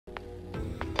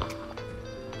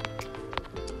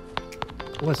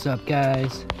What's up,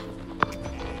 guys?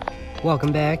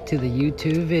 Welcome back to the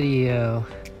YouTube video.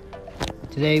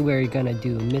 Today we're gonna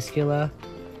do Miska.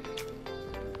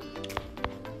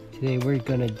 Today we're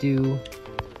gonna do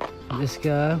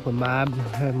Miska with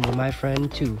my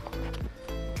friend too.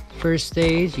 First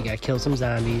stage, you gotta kill some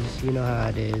zombies. You know how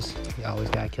it is. You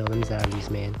always gotta kill them zombies,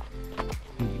 man.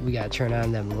 We gotta turn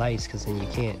on them lights, cause then you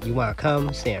can't. You wanna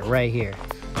come? Stand right here.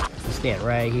 You stand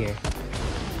right here.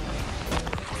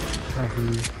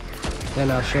 Then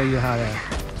I'll show you how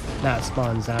to not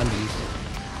spawn zombies.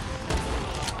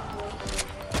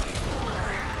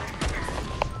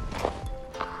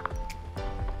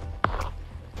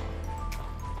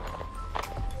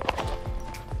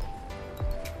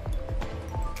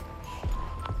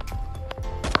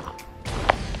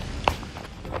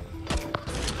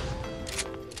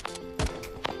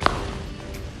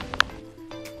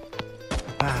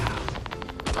 Wow.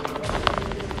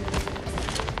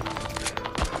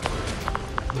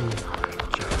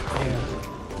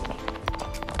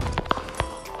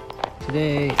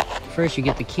 Today, first you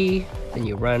get the key, then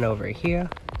you run over here,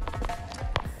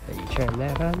 then you turn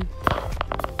that on,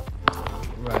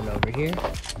 run over here,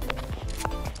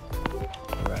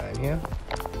 run here,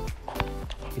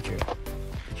 get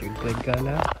your good gun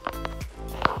out,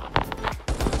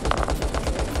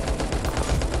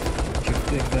 get your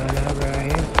good gun out right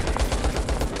here,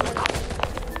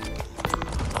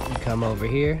 you come over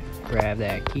here, grab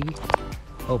that key,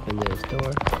 open this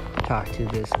door, talk to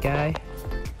this guy.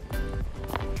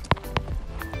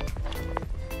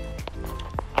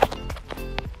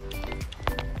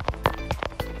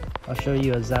 I'll show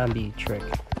you a zombie trick.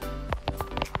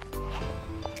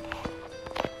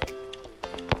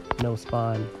 No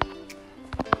spawn.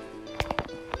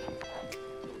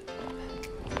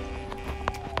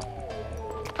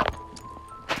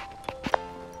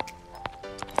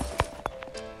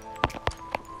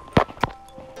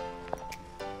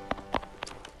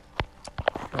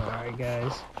 Alright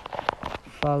guys,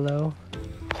 follow,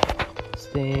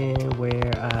 stand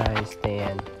where I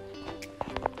stand.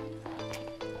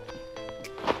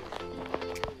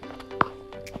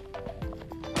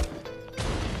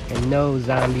 And no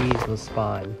zombies will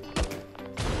spawn.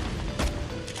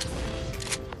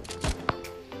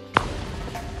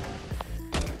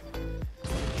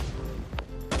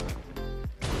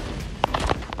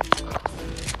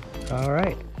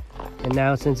 Alright. And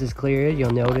now since it's cleared,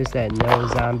 you'll notice that no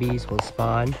zombies will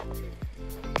spawn.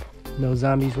 No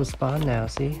zombies will spawn now,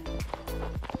 see?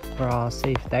 We're all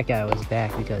safe. That guy was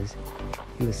back because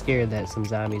he was scared that some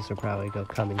zombies would probably go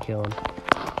come and kill him.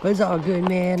 But it's all good,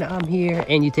 man. I'm here.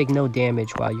 And you take no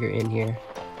damage while you're in here.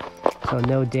 So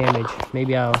no damage.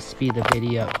 Maybe I'll speed the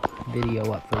video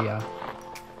up for y'all.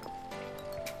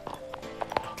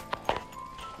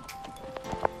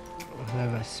 If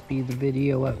I speed the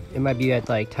video up, it might be at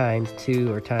like ×2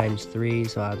 or ×3,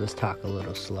 so I'll just talk a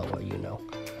little slower, you know.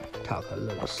 Talk a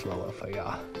little slower for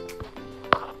y'all.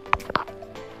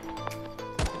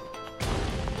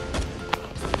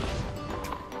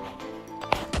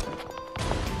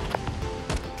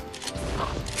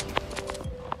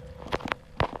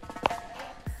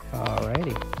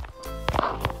 Alrighty.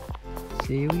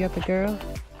 See, we got the girl.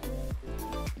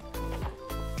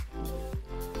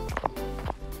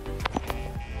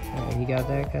 Alright, you got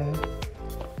that guy.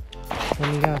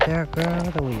 Then you got that girl.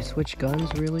 Then we switch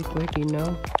guns really quick, you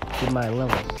know. Get my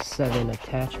level 7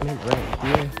 attachment right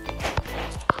here.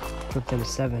 Put them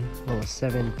level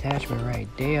 7 attachment right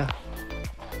there.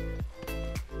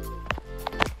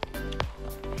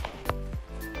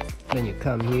 Then you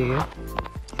come here.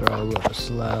 Throw a little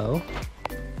slow,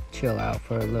 chill out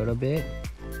for a little bit,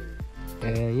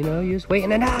 and you know, you're just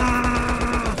waiting and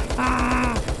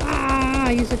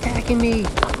he's attacking me.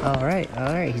 All right,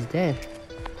 he's dead.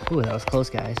 Ooh, that was close,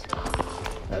 guys.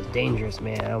 That was dangerous,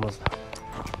 man.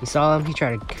 You saw him. He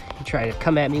tried to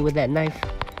come at me with that knife.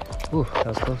 Ooh, that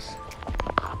was close.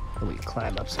 And we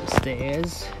climb up some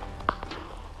stairs.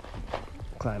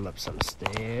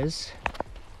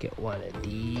 Get one of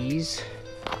these.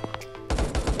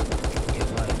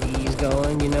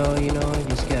 Going, you know,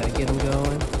 just gotta get them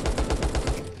going.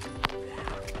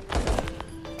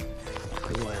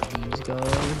 Get one of these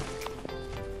going.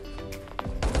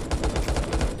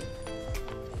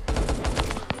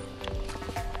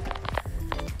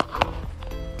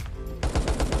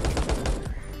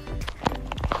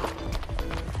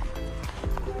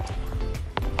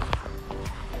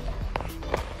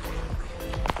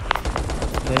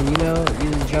 Then, you know,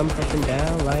 you just jump up and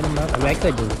down, line them up. I mean, I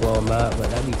could just blow them up, but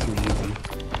that'd be too easy.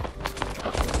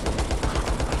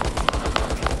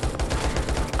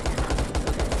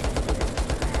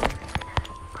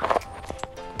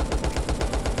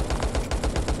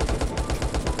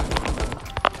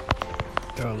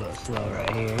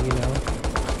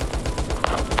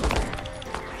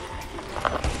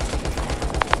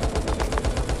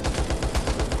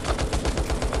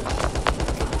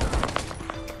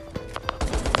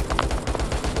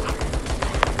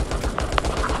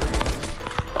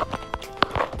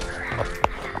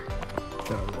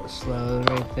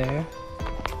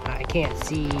 can't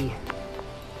see.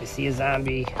 I see a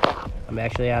zombie. I'm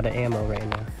actually out of ammo right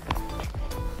now.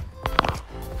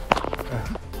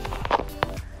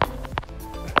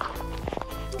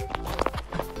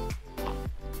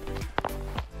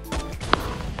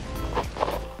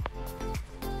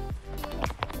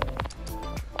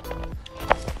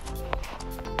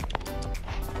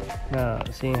 Now,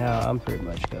 seeing how I'm pretty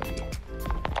much goofy.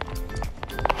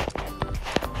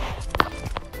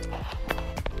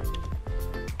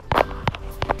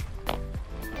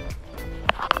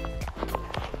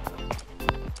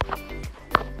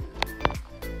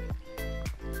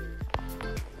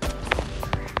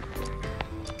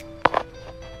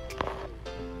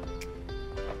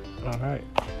 Alright.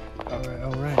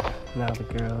 Alright. Now the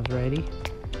girl's ready.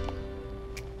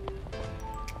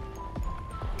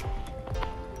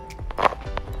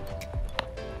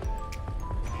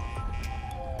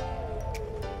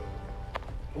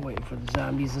 Waiting for the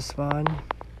zombies to spawn.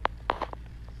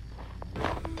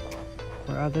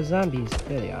 Where are the zombies?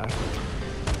 There they are.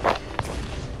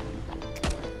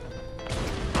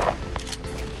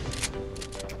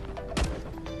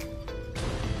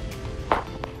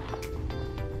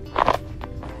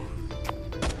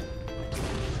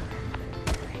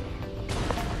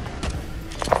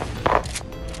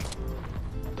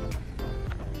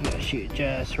 You gotta shoot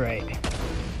just right.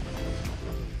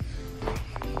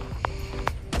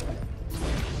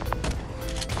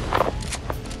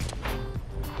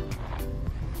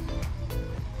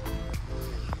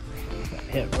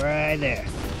 Hit right there.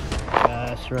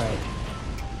 That's right.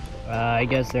 I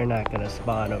guess they're not gonna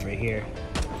spawn over here.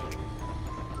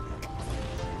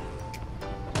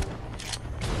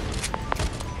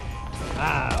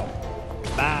 Bow.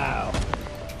 Bow.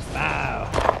 Bow.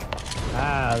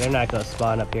 Bow. They're not gonna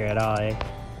spawn up here at all, eh?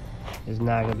 It's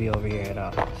not gonna be over here at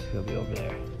all. It's gonna be over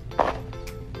there.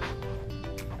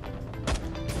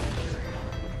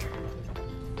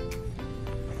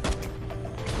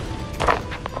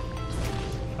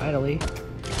 Finally.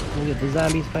 Look at the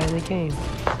zombies finally came.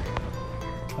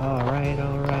 Alright,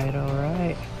 alright,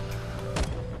 alright.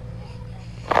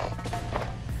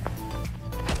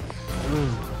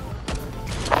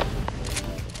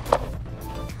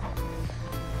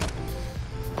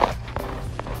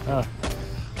 Huh.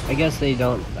 I guess they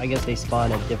don't, I guess they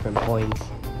spawn at different points.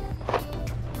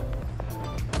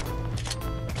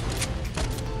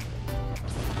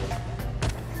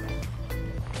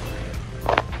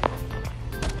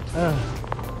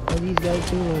 What are these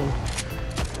guys doing?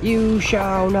 You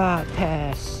shall not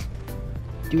pass.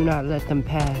 Do not let them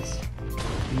pass.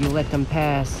 If you let them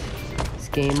pass, it's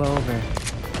game over.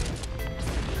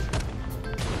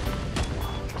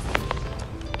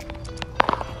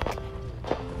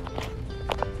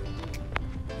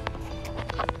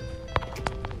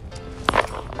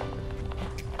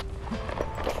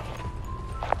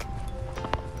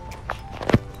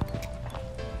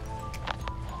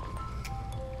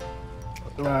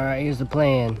 Alright, here's the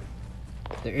plan.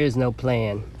 There is no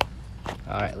plan.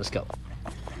 Alright, let's go.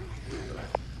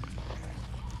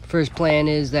 First plan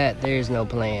is that there's no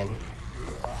plan.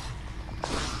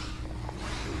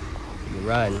 You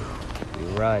run. You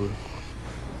run.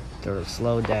 Throw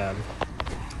slow down.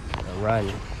 I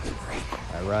run.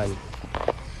 I run.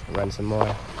 I run some more.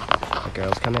 The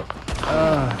girl's coming.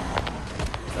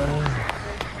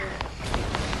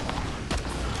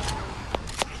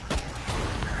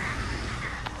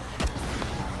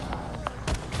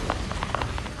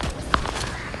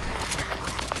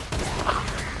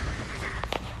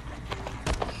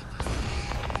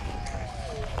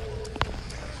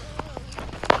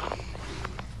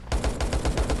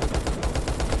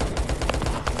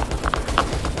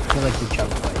 I feel like the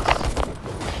jump twice.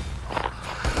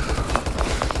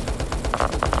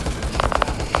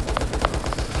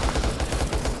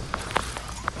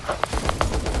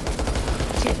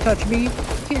 Can't touch me.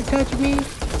 Can't touch me.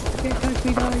 Can't touch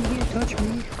me, dog. You can't touch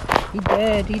me. He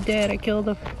dead. He dead. I killed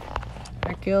him.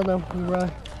 I killed him. We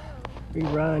run. We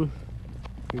run.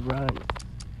 We run.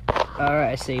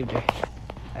 Alright, I saved her.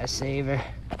 I saved her.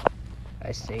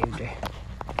 I saved her.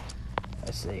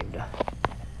 I saved her.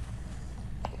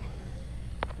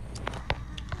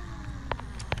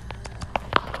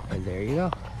 And there you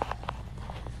go.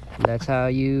 And that's how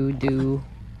you do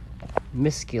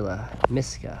Miska.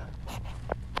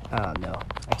 Oh no,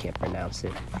 I can't pronounce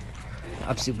it.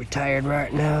 I'm super tired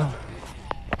right now.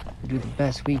 We do the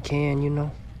best we can, you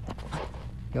know.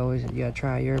 You gotta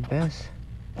try your best.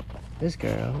 This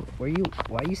girl, why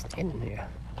are you standing here?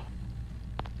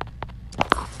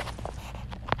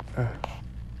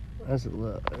 That's a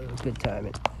little good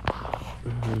timing.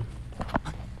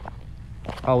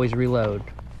 Always reload.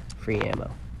 Free ammo.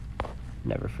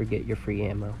 Never forget your free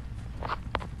ammo.